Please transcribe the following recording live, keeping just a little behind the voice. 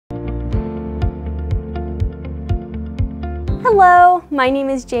Hello, my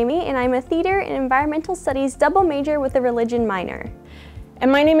name is Jamie and I'm a Theater and Environmental Studies double major with a religion minor.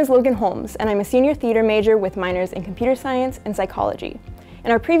 And my name is Logan Holmes and I'm a senior theater major with minors in computer science and psychology.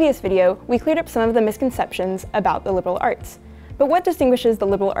 In our previous video, we cleared up some of the misconceptions about the liberal arts. But what distinguishes the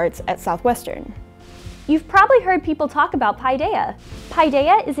liberal arts at Southwestern? You've probably heard people talk about Paideia.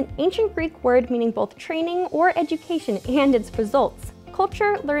 Paideia is an ancient Greek word meaning both training or education and its results: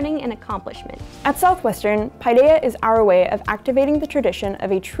 culture, learning, and accomplishment. At Southwestern, Paideia is our way of activating the tradition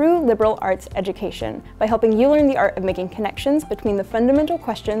of a true liberal arts education by helping you learn the art of making connections between the fundamental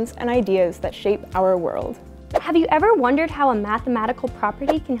questions and ideas that shape our world. Have you ever wondered how a mathematical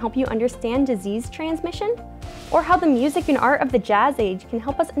property can help you understand disease transmission? Or how the music and art of the Jazz Age can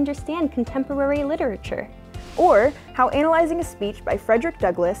help us understand contemporary literature? Or how analyzing a speech by Frederick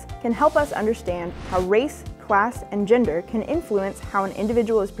Douglass can help us understand how race, class, and gender can influence how an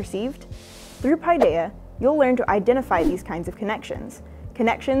individual is perceived? Through Paideia, you'll learn to identify these kinds of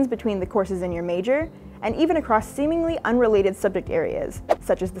connections between the courses in your major, and even across seemingly unrelated subject areas,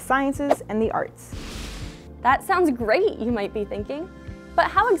 such as the sciences and the arts. That sounds great, you might be thinking. But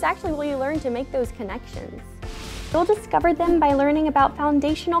how exactly will you learn to make those connections? You'll discover them by learning about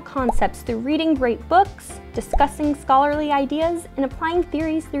foundational concepts through reading great books, discussing scholarly ideas, and applying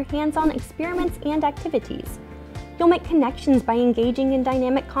theories through hands-on experiments and activities. You'll make connections by engaging in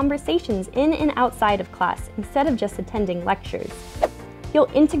dynamic conversations in and outside of class instead of just attending lectures. You'll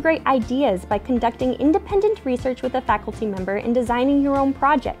integrate ideas by conducting independent research with a faculty member and designing your own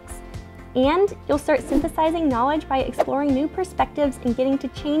projects. And you'll start synthesizing knowledge by exploring new perspectives and getting to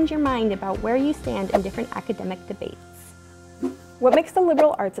change your mind about where you stand in different academic debates. What makes the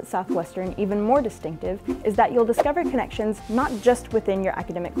liberal arts at Southwestern even more distinctive is that you'll discover connections not just within your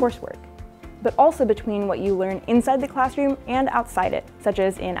academic coursework, but also between what you learn inside the classroom and outside it, such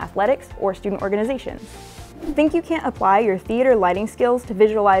as in athletics or student organizations. Think you can't apply your theater lighting skills to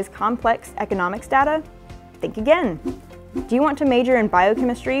visualize complex economics data? Think again. Do you want to major in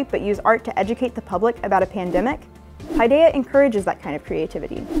biochemistry but use art to educate the public about a pandemic? Paideia encourages that kind of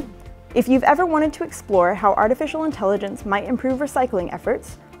creativity. If you've ever wanted to explore how artificial intelligence might improve recycling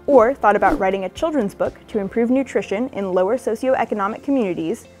efforts, or thought about writing a children's book to improve nutrition in lower socioeconomic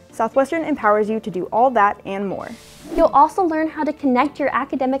communities, Southwestern empowers you to do all that and more. You'll also learn how to connect your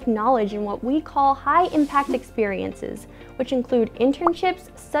academic knowledge in what we call high-impact experiences, which include internships,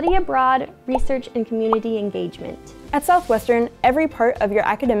 study abroad, research, and community engagement. At Southwestern, every part of your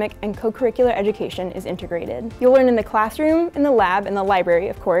academic and co-curricular education is integrated. You'll learn in the classroom, in the lab, in the library,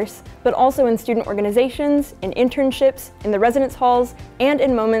 of course, but also in student organizations, in internships, in the residence halls, and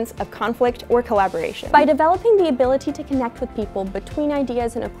in moments of conflict or collaboration. By developing the ability to connect with people between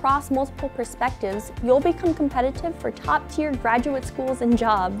ideas and across multiple perspectives, you'll become competitive for top-tier graduate schools and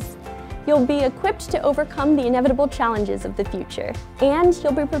jobs. You'll be equipped to overcome the inevitable challenges of the future. And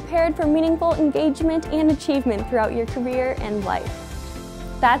you'll be prepared for meaningful engagement and achievement throughout your career and life.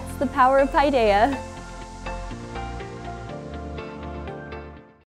 That's the power of Paideia.